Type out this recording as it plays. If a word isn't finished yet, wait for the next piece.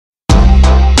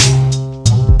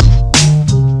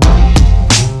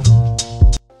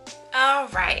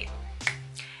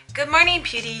morning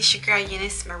beauties, your girl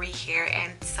Euniycemari here,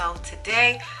 and so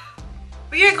today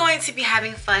we are going to be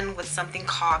having fun with something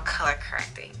called color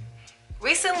correcting.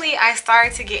 Recently I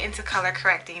started to get into color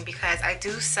correcting because I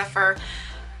do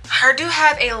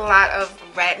have a lot of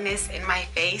redness in my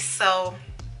face, so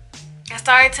I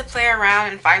started to play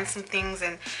around and find some things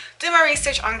and do my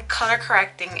research on color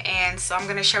correcting, and so I'm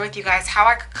going to share with you guys how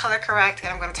I color correct, and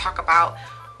I'm going to talk about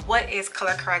what is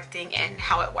color correcting and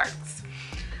how it works.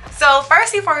 So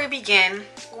first, before we begin,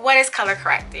 what is color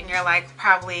correcting? You're like,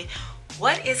 probably,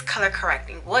 what is color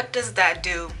correcting? What does that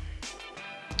do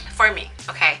for me?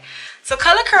 Okay, so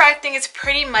color correcting is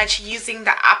pretty much using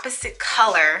the opposite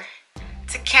color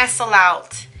to cancel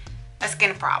out a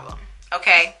skin problem.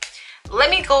 Okay, let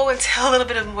me go into a little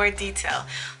bit of more detail.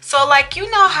 So like, you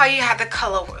know how you have the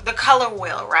color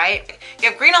wheel, right? You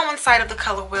have green on one side of the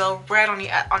color wheel, red on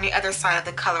the other side of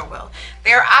the color wheel.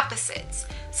 They are opposites.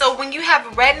 So when you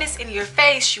have redness in your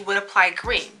face, you would apply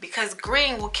green because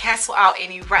green will cancel out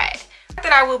any red.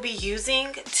 That I will be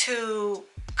using to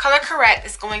color correct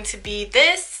is going to be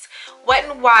this Wet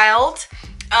n Wild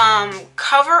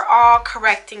Coverall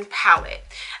correcting palette.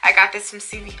 I got this from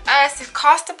CVS. It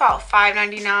cost about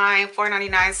 $5.99,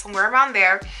 $4.99, somewhere around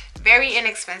there. Very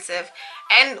inexpensive.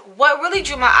 And what really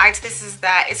drew my eye to this is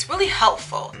that it's really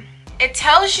helpful. It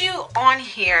tells you on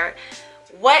here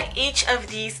what each of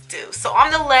these do. So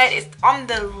on the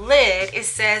lid it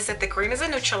says that the green is a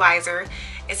neutralizer,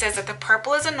 it says that the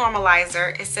purple is a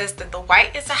normalizer, it says that the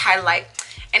white is a highlight,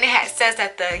 and it says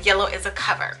that the yellow is a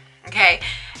cover. Okay,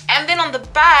 and then on the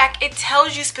back it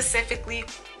tells you specifically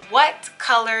what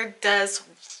color does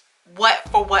what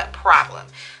for what problem.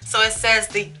 So it says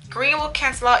the green will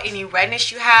cancel out any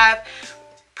redness you have.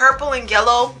 Purple and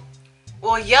yellow,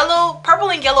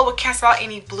 purple and yellow will cancel out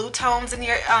any blue tones in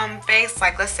your face,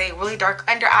 like let's say really dark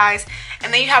under eyes.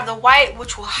 And then you have the white,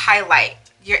 which will highlight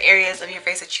your areas of your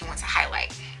face that you want to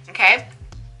highlight. Okay,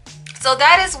 so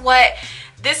that is what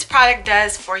this product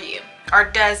does for you, or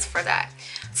does for that.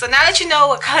 So now that you know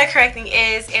what color correcting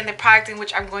is and the product in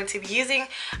which I'm going to be using,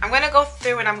 I'm going to go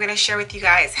through and I'm going to share with you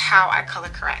guys how I color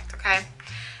correct. Okay,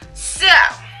 so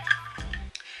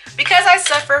because I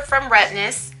suffer from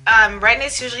redness,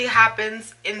 redness usually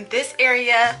happens in this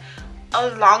area,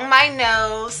 along my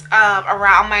nose,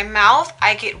 around my mouth.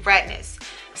 I get redness.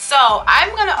 So I'm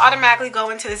going to automatically go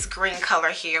into this green color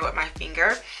here with my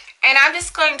finger, and I'm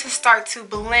just going to start to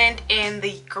blend in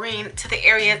the green to the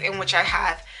areas in which I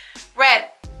have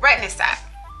redness at.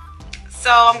 So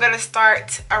I'm going to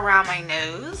start around my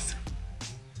nose,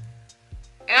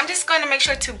 and I'm just going to make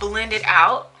sure to blend it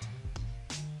out.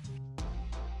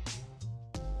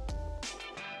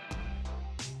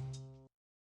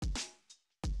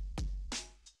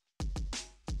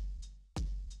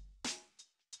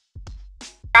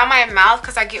 Around my mouth,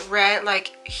 because I get red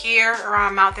like here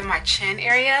around my mouth and my chin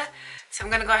area, so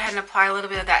I'm going to go ahead and apply a little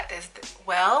bit of that as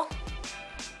well.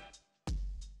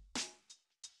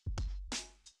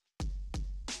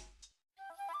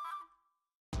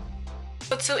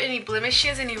 So to any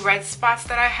blemishes, any red spots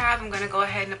that I have, I'm going to go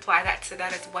ahead and apply that to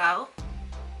that as well.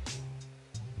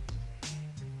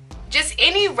 Just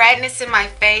any redness in my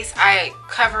face, I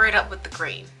cover it up with the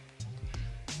green.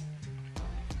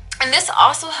 And this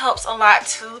also helps a lot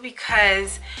too,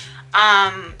 because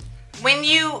when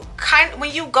you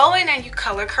go in and you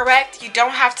color correct, you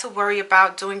don't have to worry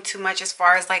about doing too much as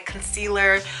far as like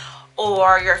concealer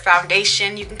or your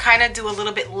foundation. You can kind of do a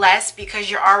little bit less because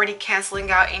you're already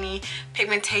canceling out any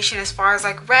pigmentation as far as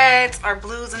like reds or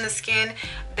blues in the skin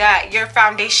that your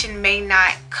foundation may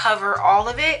not cover all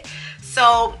of it.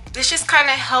 So this just kind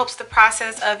of helps the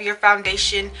process of your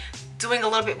foundation doing a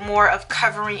little bit more of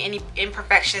covering any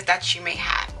imperfections that you may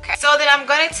have. Okay, so then I'm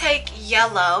going to take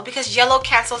yellow, because yellow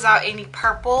cancels out any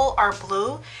purple or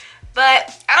blue.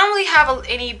 But I don't really have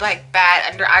any like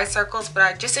bad under eye circles,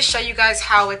 but just to show you guys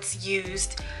how it's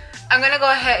used, I'm going to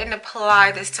go ahead and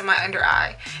apply this to my under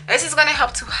eye. This is going to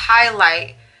help to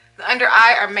highlight the under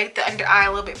eye or make the under eye a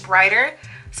little bit brighter.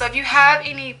 So if you have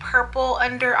any purple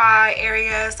under eye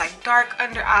areas, like dark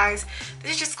under eyes,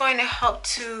 this is just going to help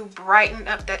to brighten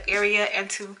up that area and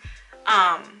to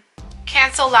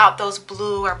cancel out those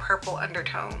blue or purple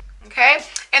undertones. Okay,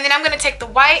 and then I'm going to take the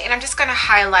white and I'm just going to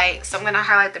highlight. So I'm going to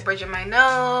highlight the bridge of my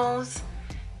nose,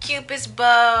 Cupid's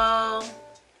bow,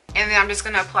 and then I'm just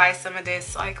going to apply some of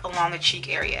this like along the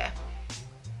cheek area.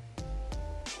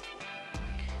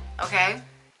 Okay,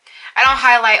 I don't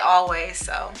highlight always,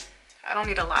 so I don't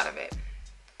need a lot of it.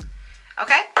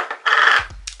 Okay,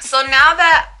 so now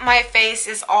that my face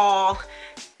is all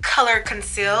color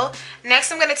concealed,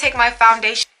 next I'm going to take my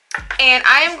foundation And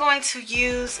I am going to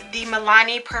use the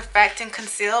Milani Perfect and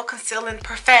Conceal and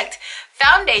Perfect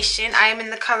foundation. I am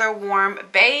in the color Warm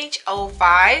Beige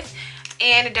 05,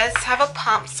 and it does have a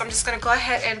pump, so I'm just going to go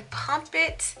ahead and pump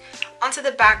it onto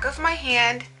the back of my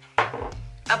hand,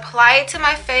 apply it to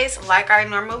my face like I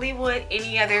normally would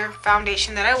any other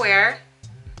foundation that I wear.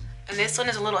 And this one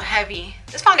is a little heavy.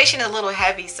 This foundation is a little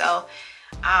heavy, so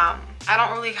I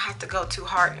don't really have to go too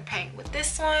hard to paint with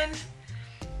this one.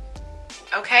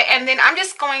 Okay, and then I'm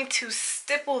just going to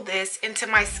stipple this into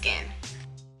my skin.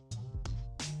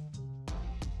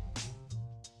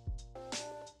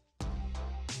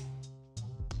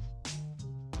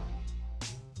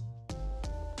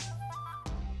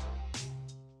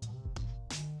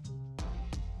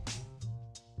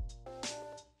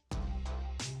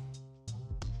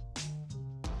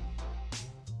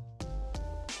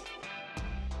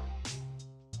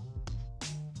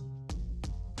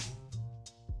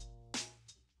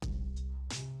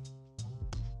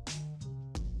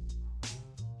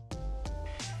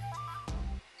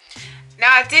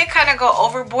 Now, I did kind of go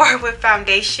overboard with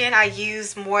foundation. I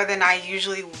used more than I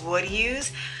usually would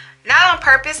use. Not on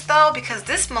purpose though, because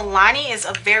this Milani is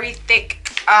a very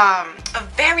thick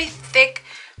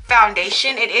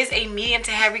foundation. It is a medium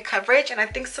to heavy coverage, and I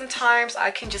think sometimes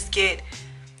I can just get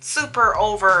super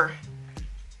over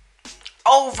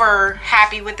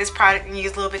happy with this product and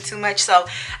use a little bit too much. So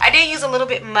I did use a little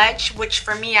bit much, which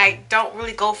for me, I don't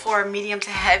really go for a medium to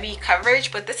heavy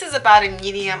coverage, but this is about a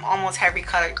medium, almost heavy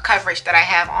coverage that I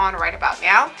have on right about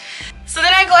now. So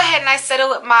then I go ahead and I settle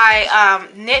with my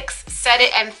NYX Set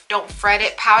It and Don't Fret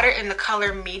It powder in the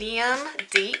color Medium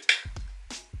Deep.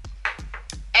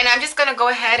 And I'm just going to go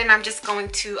ahead and I'm just going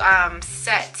to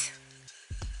set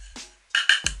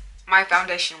my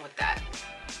foundation with that.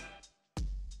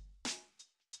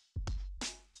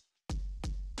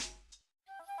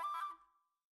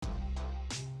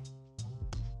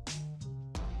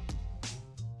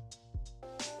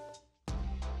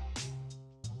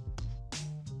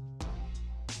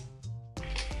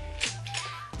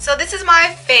 So this is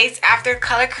my face after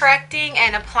color correcting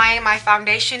and applying my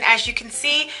foundation. As you can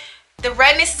see, the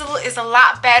redness is a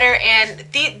lot better, and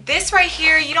this right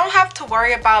here, you don't have to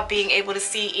worry about being able to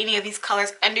see any of these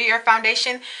colors under your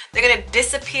foundation. They're going to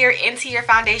disappear into your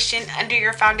foundation, under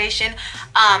your foundation,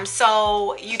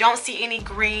 so you don't see any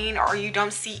green or you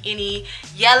don't see any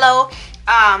yellow.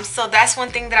 So that's one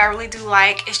thing that I really do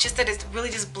like. It's just that it really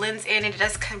just blends in, and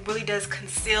it really does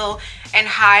conceal and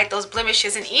hide those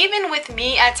blemishes. And even with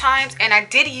me at times, and I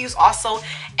did use also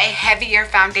a heavier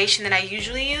foundation than I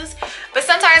usually use, but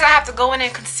sometimes I have to go in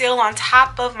and conceal on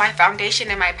top of my foundation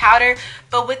and my powder.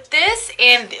 But with this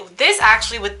and this,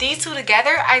 actually with these two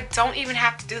together, I don't even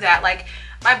have to do that. Like,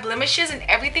 my blemishes and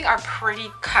everything are pretty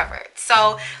covered.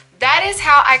 So that is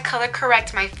how I color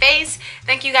correct my face.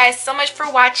 Thank you guys so much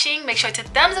for watching. Make sure to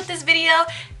thumbs up this video,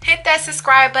 hit that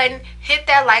subscribe button, hit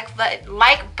that like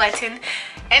button,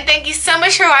 and thank you so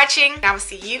much for watching. I will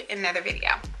see you in another video.